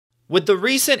With the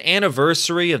recent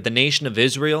anniversary of the Nation of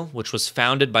Israel, which was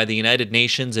founded by the United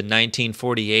Nations in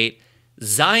 1948,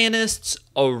 Zionists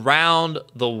around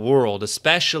the world,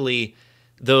 especially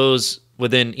those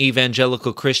within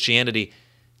evangelical Christianity,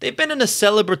 they've been in a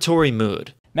celebratory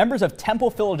mood. Members of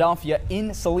Temple Philadelphia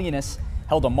in Salinas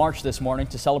held a march this morning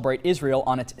to celebrate Israel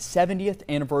on its 70th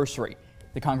anniversary.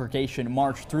 The congregation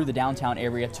marched through the downtown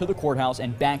area to the courthouse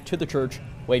and back to the church,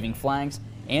 waving flags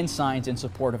and signs in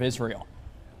support of Israel.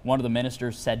 One of the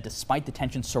ministers said despite the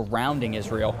tension surrounding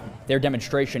Israel, their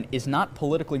demonstration is not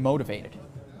politically motivated.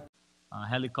 A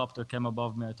helicopter came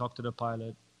above me. I talked to the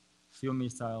pilot, few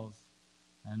missiles,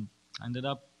 and ended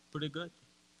up pretty good.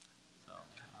 So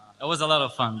it was a lot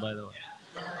of fun, by the way.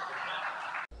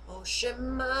 O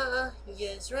Shema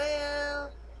Yisrael,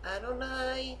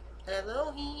 Adonai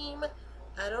Elohim,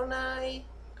 Adonai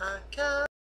Akkad.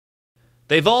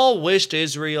 They've all wished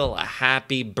Israel a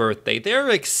happy birthday.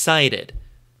 They're excited.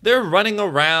 They're running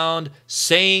around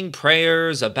saying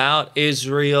prayers about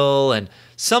Israel, and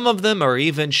some of them are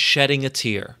even shedding a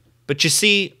tear. But you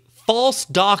see, false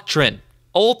doctrine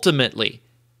ultimately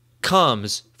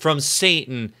comes from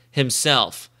Satan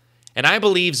himself. And I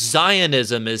believe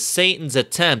Zionism is Satan's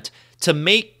attempt to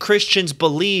make Christians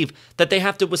believe that they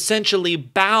have to essentially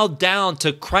bow down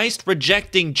to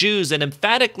Christ-rejecting Jews and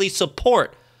emphatically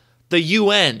support the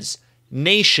UN's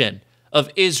nation of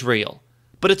Israel.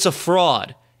 But it's a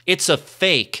fraud. It's a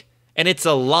fake, and it's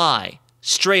a lie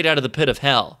straight out of the pit of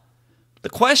hell. The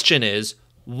question is,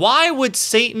 why would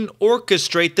Satan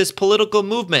orchestrate this political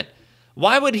movement?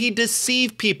 Why would he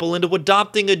deceive people into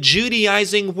adopting a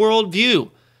Judaizing worldview?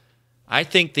 I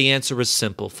think the answer is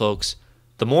simple, folks.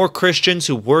 The more Christians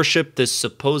who worship this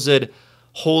supposed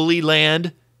holy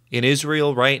land in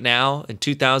Israel right now in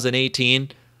 2018,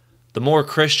 the more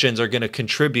Christians are going to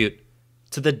contribute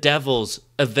to the devil's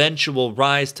eventual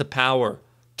rise to power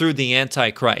through the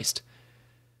Antichrist.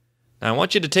 Now, I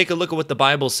want you to take a look at what the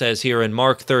Bible says here in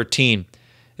Mark 13.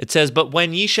 It says, "But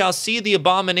when ye shall see the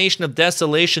abomination of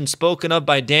desolation spoken of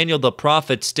by Daniel the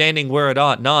prophet standing where it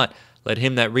ought not, let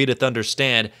him that readeth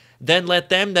understand, then let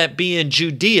them that be in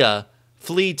Judea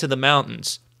flee to the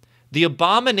mountains." The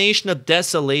abomination of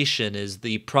desolation is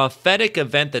the prophetic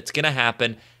event that's going to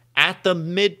happen at the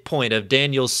midpoint of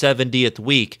Daniel's 70th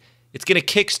week. It's going to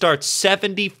kickstart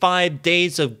 75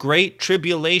 days of great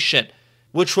tribulation,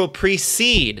 which will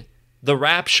precede the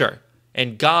rapture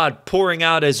and God pouring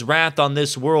out his wrath on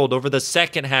this world over the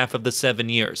second half of the 7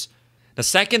 years. Now,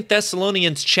 2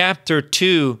 Thessalonians chapter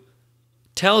 2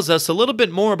 tells us a little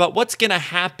bit more about what's going to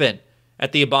happen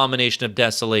at the abomination of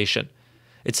desolation.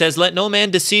 It says, "Let no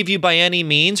man deceive you by any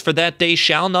means, for that day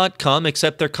shall not come,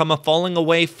 except there come a falling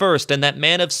away first, and that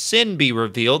man of sin be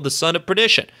revealed, the son of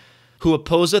perdition, who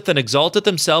opposeth and exalteth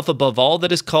himself above all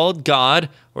that is called God,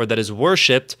 or that is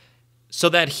worshipped, so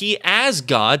that he as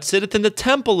God sitteth in the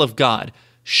temple of God,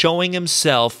 showing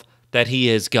himself that he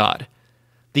is God."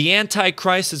 The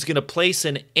Antichrist is going to place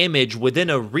an image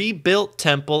within a rebuilt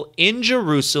temple in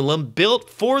Jerusalem built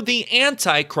for the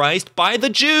Antichrist by the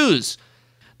Jews.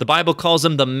 The Bible calls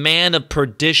him the man of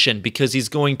perdition because he's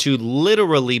going to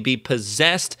literally be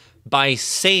possessed by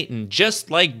Satan, just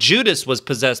like Judas was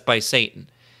possessed by Satan.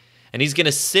 And he's going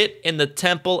to sit in the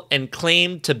temple and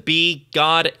claim to be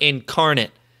God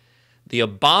incarnate. The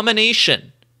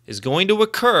abomination is going to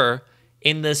occur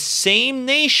in the same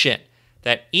nation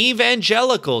that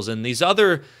evangelicals and these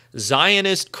other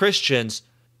Zionist Christians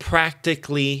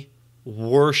practically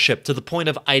worship to the point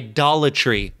of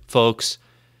idolatry, folks.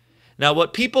 Now,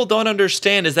 what people don't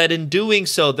understand is that in doing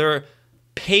so, they're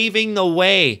paving the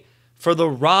way for the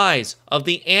rise of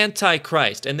the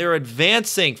Antichrist, and they're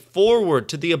advancing forward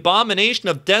to the abomination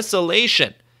of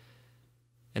desolation.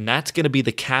 And that's going to be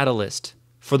the catalyst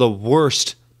for the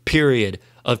worst period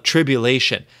of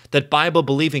tribulation that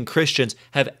Bible-believing Christians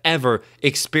have ever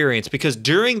experienced. Because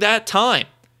during that time,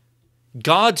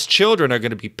 God's children are going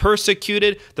to be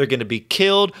persecuted, they're going to be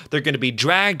killed, they're going to be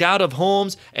dragged out of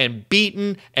homes and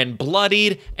beaten and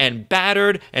bloodied and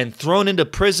battered and thrown into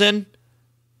prison.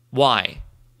 Why?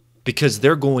 Because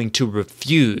they're going to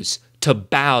refuse to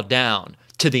bow down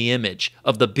to the image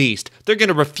of the beast. They're going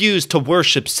to refuse to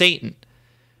worship Satan.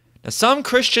 Now, some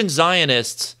Christian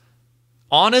Zionists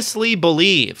honestly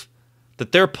believe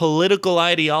that their political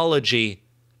ideology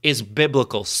is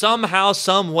biblical. Somehow,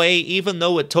 some way, even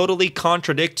though it totally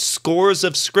contradicts scores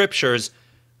of scriptures,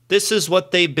 this is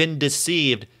what they've been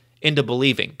deceived into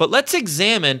believing. But let's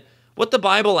examine what the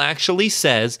Bible actually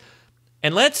says,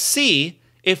 and let's see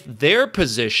if their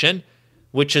position,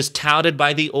 which is touted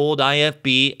by the old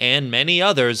IFB and many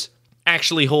others,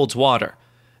 actually holds water.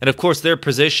 And of course, their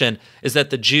position is that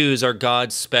the Jews are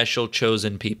God's special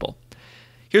chosen people.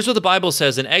 Here's what the Bible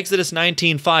says in Exodus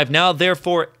 19:5. Now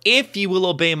therefore, if ye will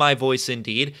obey my voice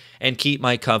indeed, and keep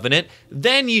my covenant,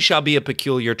 then ye shall be a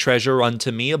peculiar treasure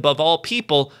unto me above all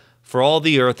people, for all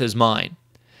the earth is mine.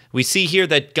 We see here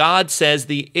that God says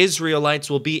the Israelites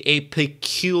will be a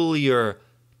peculiar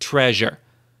treasure,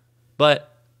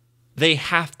 but they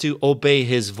have to obey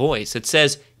his voice. It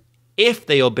says, if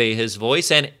they obey his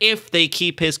voice and if they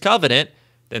keep his covenant,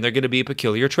 then they're going to be a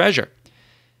peculiar treasure.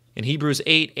 In Hebrews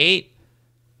 8:8,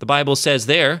 the Bible says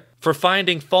there, for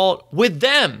finding fault with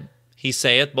them, he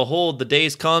saith, behold, the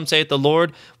days come, saith the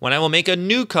Lord, when I will make a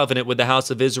new covenant with the house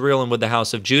of Israel and with the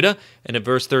house of Judah. And in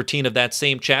verse 13 of that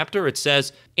same chapter, it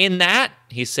says, in that,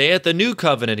 he saith, the new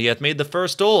covenant, he hath made the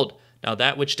first old. Now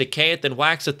that which decayeth and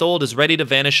waxeth old is ready to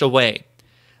vanish away.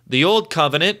 The old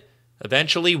covenant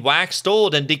eventually waxed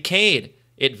old and decayed.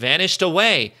 It vanished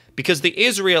away because the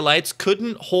Israelites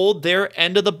couldn't hold their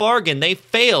end of the bargain. They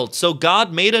failed, so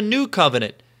God made a new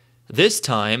covenant, this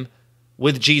time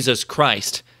with Jesus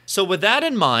Christ. So with that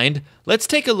in mind, let's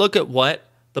take a look at what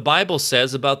the Bible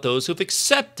says about those who've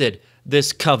accepted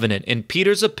this covenant. In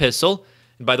Peter's epistle,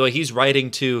 and by the way, he's writing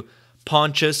to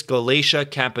Pontus, Galatia,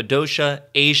 Cappadocia,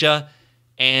 Asia,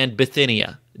 and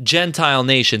Bithynia, Gentile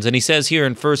nations. And he says here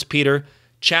in 1 Peter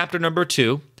chapter number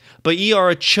 2, but ye are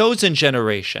a chosen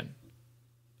generation.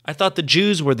 I thought the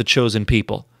Jews were the chosen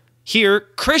people. Here,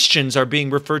 Christians are being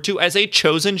referred to as a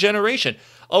chosen generation,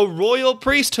 a royal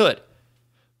priesthood,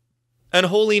 an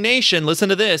holy nation, listen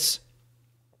to this,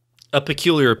 a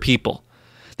peculiar people,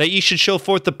 that ye should show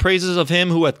forth the praises of him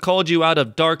who hath called you out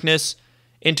of darkness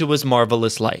into his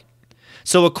marvelous light.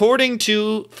 So according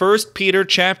to 1 Peter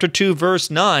chapter 2,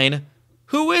 verse 9,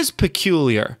 who is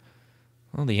peculiar?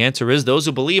 Well, the answer is those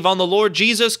who believe on the Lord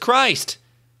Jesus Christ.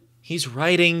 He's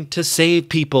writing to save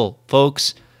people,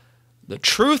 folks. The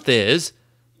truth is,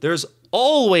 there's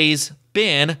always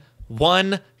been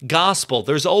one gospel.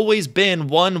 There's always been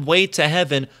one way to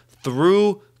heaven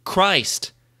through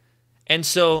Christ. And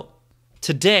so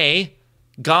today,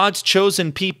 God's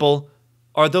chosen people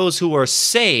are those who are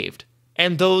saved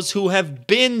and those who have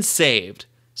been saved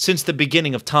since the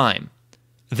beginning of time.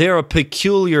 They're a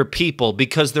peculiar people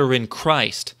because they're in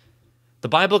Christ. The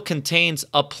Bible contains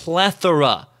a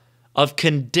plethora of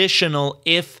conditional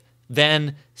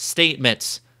if-then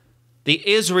statements. The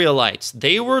Israelites,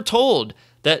 they were told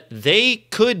that they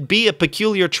could be a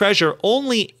peculiar treasure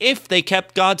only if they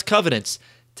kept God's covenants.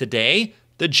 Today,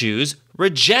 the Jews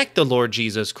reject the Lord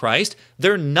Jesus Christ.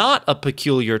 They're not a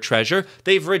peculiar treasure.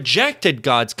 They've rejected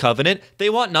God's covenant. They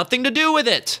want nothing to do with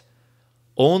it.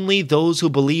 Only those who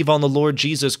believe on the Lord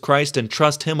Jesus Christ and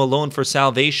trust him alone for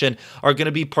salvation are going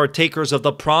to be partakers of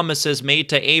the promises made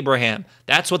to Abraham.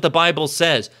 That's what the Bible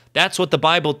says. That's what the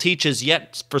Bible teaches,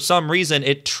 yet for some reason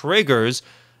it triggers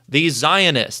these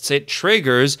Zionists. It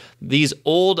triggers these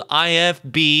old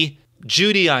IFB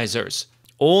Judaizers.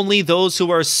 Only those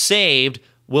who are saved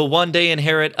will one day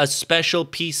inherit a special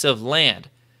piece of land.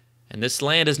 And this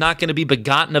land is not going to be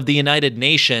begotten of the United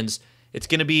Nations. It's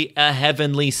going to be a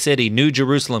heavenly city, New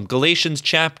Jerusalem. Galatians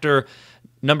chapter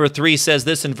number 3 says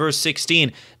this in verse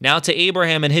 16. Now to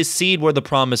Abraham and his seed were the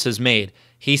promises made.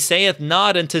 He saith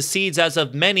not unto seeds as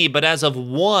of many, but as of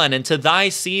one, and to thy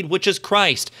seed, which is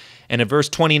Christ. And in verse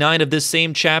 29 of this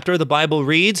same chapter, the Bible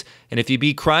reads, and if ye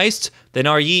be Christ, then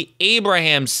are ye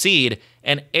Abraham's seed,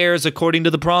 and heirs according to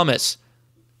the promise.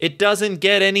 It doesn't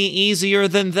get any easier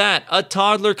than that. A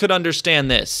toddler could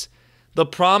understand this. The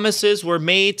promises were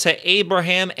made to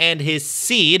Abraham and his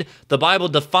seed. The Bible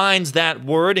defines that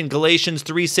word in Galatians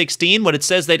 3:16 when it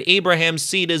says that Abraham's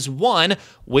seed is one,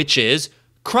 which is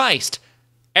Christ.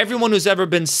 Everyone who's ever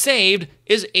been saved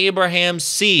is Abraham's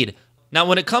seed. Now,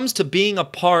 when it comes to being a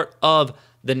part of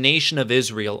the nation of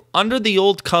Israel, under the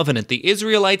Old Covenant, the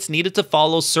Israelites needed to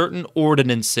follow certain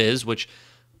ordinances, which,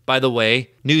 by the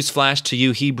way, newsflash to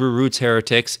you Hebrew roots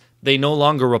heretics, they no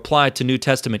longer apply to New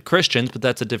Testament Christians, but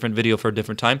that's a different video for a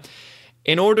different time.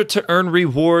 In order to earn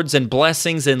rewards and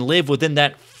blessings and live within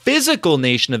that physical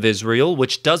nation of Israel,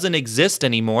 which doesn't exist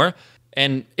anymore,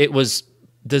 and it was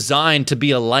designed to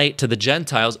be a light to the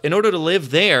Gentiles, in order to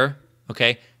live there,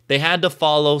 okay, they had to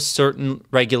follow certain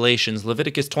regulations.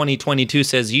 Leviticus 20:22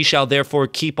 says, ye shall therefore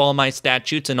keep all my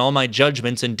statutes and all my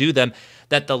judgments and do them,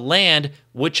 that the land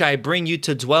which I bring you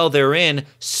to dwell therein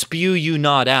spew you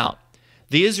not out.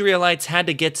 The Israelites had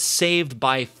to get saved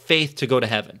by faith to go to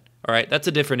heaven. All right, that's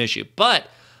a different issue. But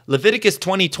Leviticus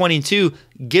 20:22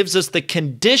 gives us the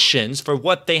conditions for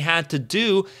what they had to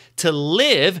do to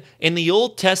live in the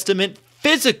Old Testament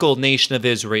physical nation of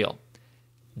Israel.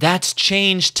 That's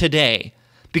changed today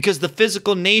because the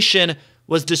physical nation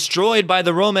was destroyed by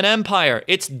the Roman Empire.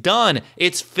 It's done.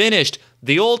 It's finished.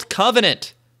 The old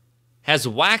covenant has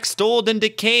waxed old and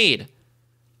decayed.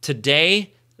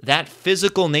 Today, that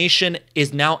physical nation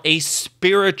is now a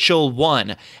spiritual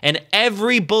one, and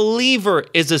every believer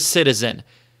is a citizen.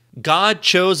 God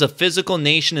chose a physical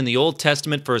nation in the Old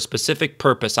Testament for a specific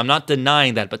purpose. I'm not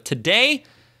denying that, but today,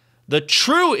 the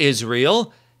true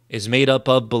Israel is made up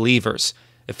of believers.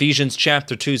 Ephesians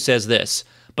chapter 2 says this,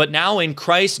 "But now in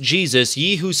Christ Jesus,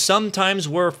 ye who sometimes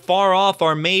were far off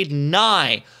are made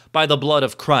nigh by the blood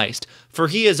of Christ. For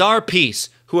he is our peace,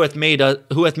 who hath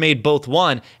made both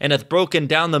one, and hath broken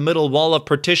down the middle wall of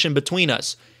partition between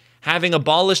us, having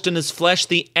abolished in his flesh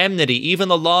the enmity, even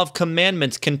the law of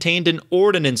commandments contained in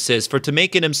ordinances, for to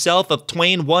make in himself of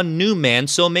twain one new man,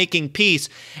 so making peace,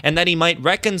 and that he might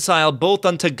reconcile both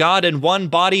unto God in one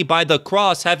body by the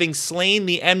cross, having slain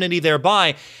the enmity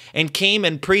thereby, and came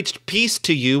and preached peace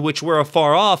to you which were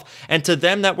afar off, and to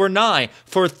them that were nigh.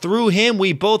 For through him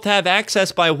we both have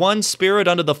access by one Spirit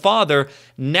unto the Father.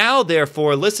 Now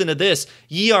therefore," listen to this,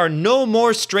 "ye are no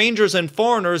more strangers and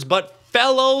foreigners, but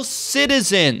fellow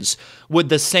citizens with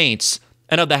the saints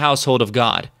and of the household of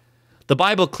God." The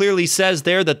Bible clearly says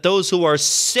there that those who are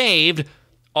saved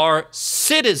are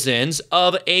citizens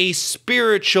of a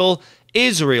spiritual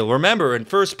Israel. Remember, in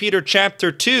 1 Peter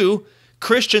chapter 2,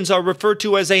 Christians are referred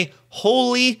to as a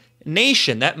holy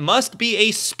nation. That must be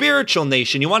a spiritual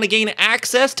nation. You want to gain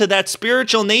access to that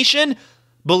spiritual nation?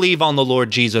 Believe on the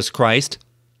Lord Jesus Christ.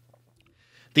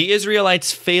 The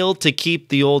Israelites failed to keep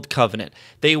the old covenant.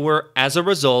 They were, as a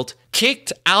result,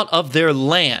 kicked out of their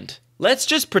land. Let's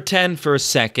just pretend for a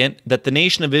second that the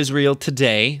nation of Israel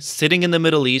today, sitting in the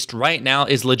Middle East right now,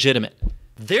 is legitimate.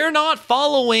 They're not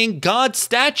following God's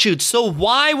statutes, so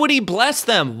why would he bless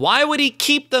them? Why would he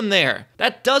keep them there?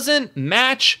 That doesn't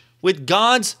match with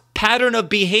God's pattern of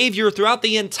behavior throughout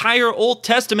the entire Old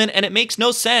Testament, and it makes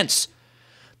no sense.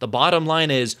 The bottom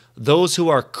line is, those who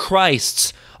are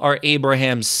Christ's are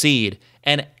Abraham's seed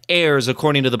and heirs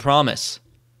according to the promise.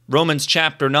 Romans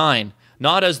chapter 9,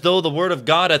 "Not as though the word of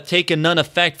God hath taken none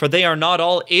effect, for they are not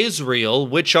all Israel,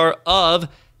 which are of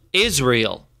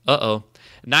Israel."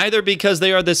 "Neither because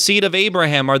they are the seed of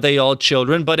Abraham are they all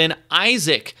children, but in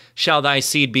Isaac shall thy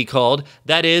seed be called.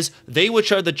 That is, they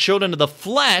which are the children of the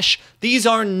flesh, these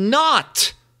are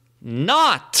not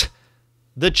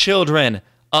the children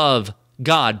of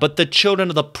God, but the children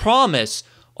of the promise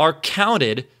are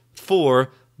counted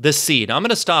for the seed." Now, I'm going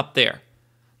to stop there.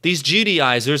 These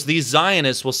Judaizers, these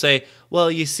Zionists will say,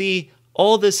 well, you see,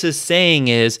 all this is saying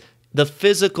is the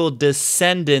physical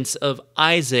descendants of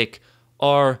Isaac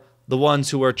are the ones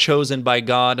who are chosen by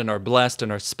God and are blessed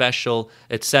and are special,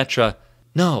 etc.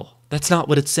 No, that's not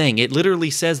what it's saying. It literally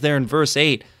says there in verse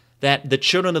 8 that the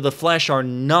children of the flesh are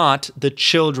not the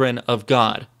children of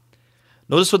God.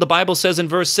 Notice what the Bible says in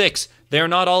verse 6. "They are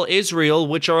not all Israel,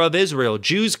 which are of Israel."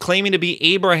 Jews claiming to be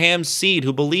Abraham's seed,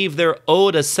 who believe they're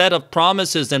owed a set of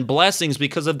promises and blessings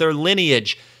because of their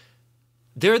lineage.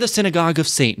 They're the synagogue of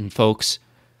Satan, folks.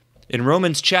 In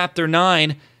Romans chapter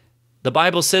 9, the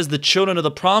Bible says the children of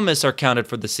the promise are counted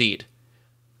for the seed.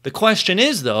 The question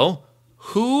is, though,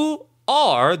 who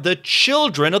are the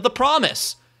children of the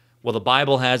promise? Well, the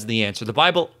Bible has the answer. The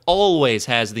Bible always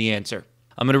has the answer.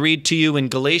 I'm going to read to you in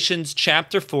Galatians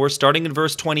chapter 4, starting in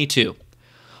verse 22.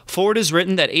 "For it is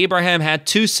written that Abraham had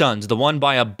two sons, the one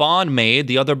by a bondmaid,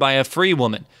 the other by a free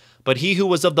woman. But he who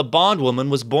was of the bondwoman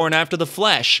was born after the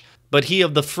flesh, but he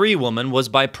of the free woman was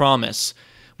by promise.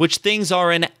 Which things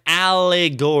are an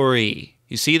allegory."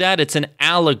 You see that? It's an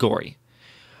allegory.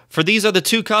 "For these are the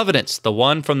two covenants, the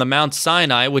one from the Mount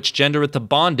Sinai, which gendereth the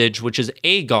bondage, which is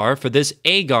Agar, for this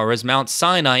Agar is Mount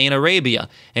Sinai in Arabia,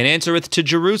 and answereth to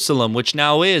Jerusalem, which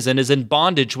now is, and is in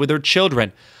bondage with her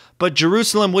children. But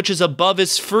Jerusalem, which is above,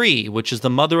 is free, which is the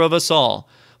mother of us all.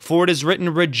 For it is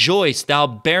written, Rejoice, thou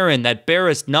barren that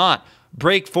bearest not,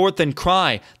 break forth and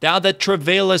cry, thou that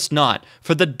travailest not,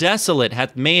 for the desolate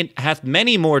hath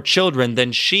many more children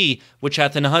than she which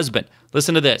hath an husband."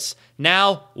 Listen to this.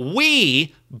 "Now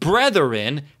we,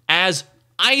 brethren, as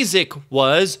Isaac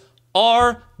was,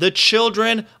 are the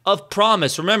children of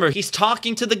promise." Remember, he's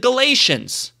talking to the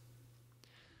Galatians.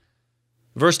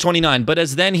 Verse 29, "But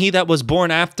as then he that was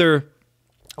born after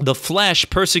the flesh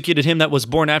persecuted him that was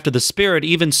born after the Spirit,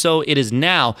 even so it is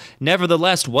now.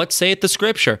 Nevertheless, what saith the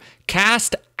Scripture?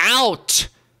 Cast out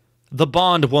the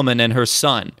bondwoman and her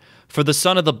son. For the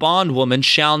son of the bondwoman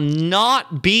shall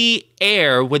not be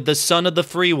heir with the son of the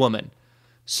free woman.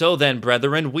 So then,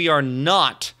 brethren, we are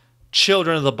not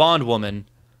children of the bondwoman,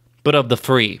 but of the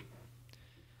free."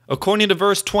 According to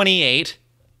verse 28,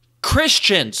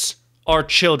 Christians are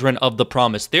children of the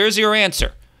promise. There's your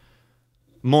answer.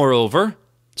 Moreover,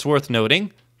 it's worth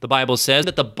noting, the Bible says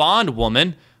that the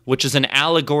bondwoman, which is an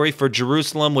allegory for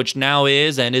Jerusalem, which now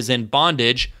is and is in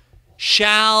bondage,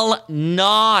 shall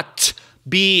not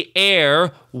be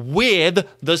heir with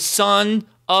the son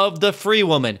of the free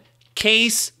woman.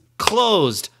 Case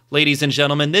closed, ladies and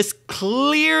gentlemen. This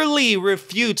clearly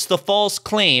refutes the false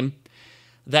claim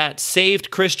that saved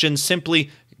Christians simply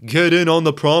get in on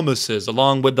the promises,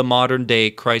 along with the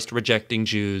modern-day Christ-rejecting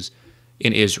Jews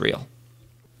in Israel.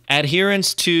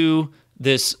 Adherents to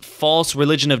this false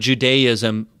religion of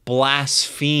Judaism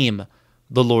blaspheme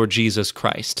the Lord Jesus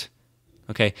Christ.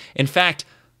 Okay? In fact,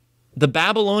 the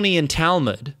Babylonian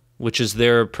Talmud, which is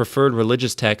their preferred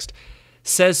religious text,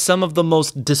 says some of the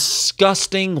most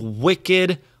disgusting,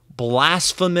 wicked,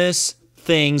 blasphemous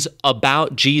things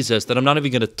about Jesus that I'm not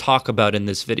even going to talk about in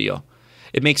this video.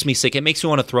 It makes me sick. It makes me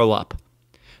want to throw up.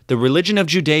 The religion of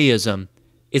Judaism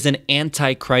is an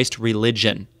Antichrist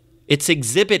religion. It's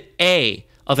exhibit A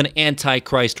of an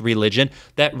Antichrist religion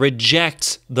that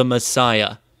rejects the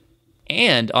Messiah.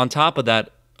 And on top of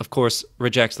that, of course,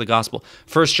 rejects the gospel.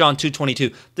 1 John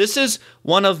 2:22. This is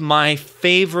one of my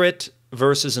favorite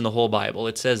verses in the whole Bible.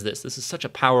 It says this. This is such a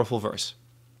powerful verse.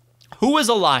 Who is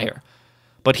a liar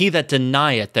but he that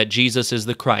denieth that Jesus is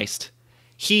the Christ?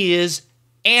 He is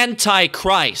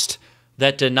Antichrist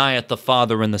that denieth the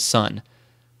Father and the Son.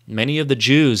 Many of the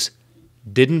Jews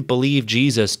didn't believe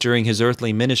Jesus during his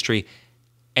earthly ministry,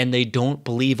 and they don't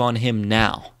believe on him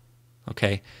now.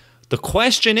 Okay? The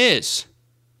question is,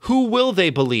 who will they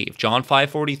believe? John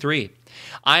 5:43.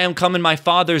 I am come in my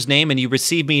Father's name, and ye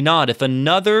receive me not. If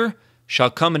another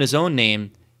shall come in his own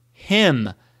name,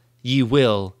 him ye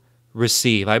will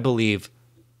receive. I believe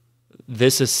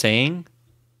this is saying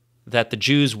that the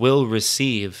Jews will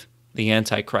receive the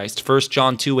Antichrist. 1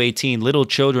 John 2:18, little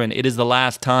children, it is the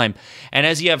last time. And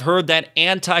as ye have heard that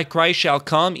Antichrist shall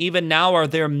come, even now are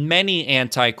there many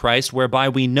Antichrists, whereby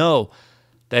we know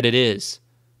that it is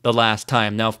the last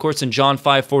time. Now, of course, in John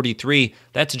 5:43,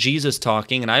 that's Jesus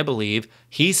talking, and I believe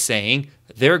he's saying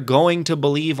they're going to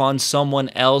believe on someone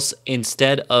else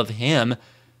instead of him.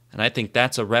 And I think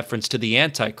that's a reference to the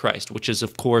Antichrist, which is,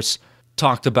 of course,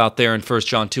 talked about there in 1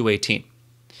 John 2:18.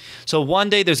 So one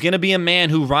day there's going to be a man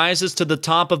who rises to the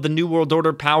top of the New World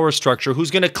Order power structure,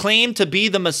 who's going to claim to be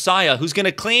the Messiah, who's going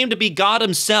to claim to be God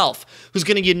himself, who's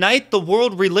going to unite the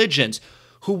world religions,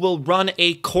 who will run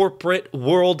a corporate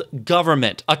world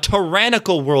government, a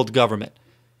tyrannical world government.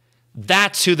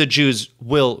 That's who the Jews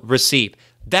will receive.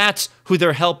 That's who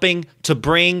they're helping to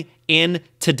bring in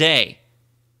today.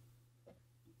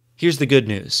 Here's the good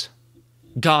news.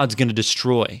 God's going to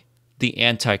destroy the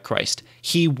Antichrist.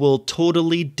 He will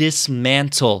totally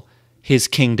dismantle his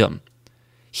kingdom.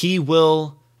 He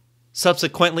will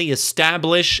subsequently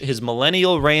establish his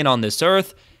millennial reign on this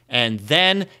earth, and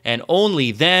then, and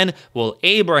only then, will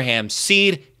Abraham's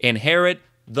seed inherit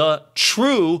the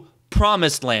true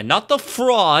promised land. Not the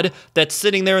fraud that's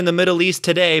sitting there in the Middle East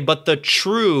today, but the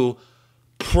true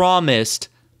promised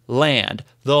land,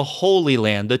 the Holy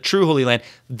Land, the true Holy Land.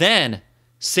 Then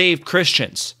saved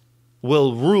Christians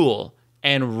will rule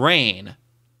and reign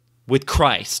with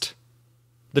Christ,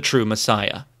 the true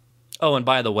Messiah. Oh, and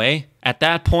by the way, at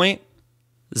that point,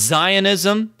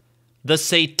 Zionism, the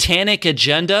satanic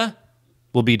agenda,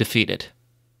 will be defeated.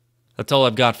 That's all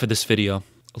I've got for this video.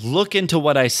 Look into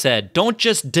what I said. Don't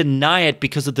just deny it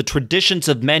because of the traditions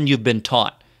of men you've been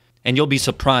taught, and you'll be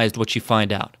surprised what you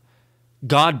find out.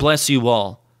 God bless you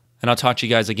all, and I'll talk to you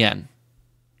guys again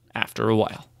after a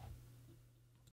while.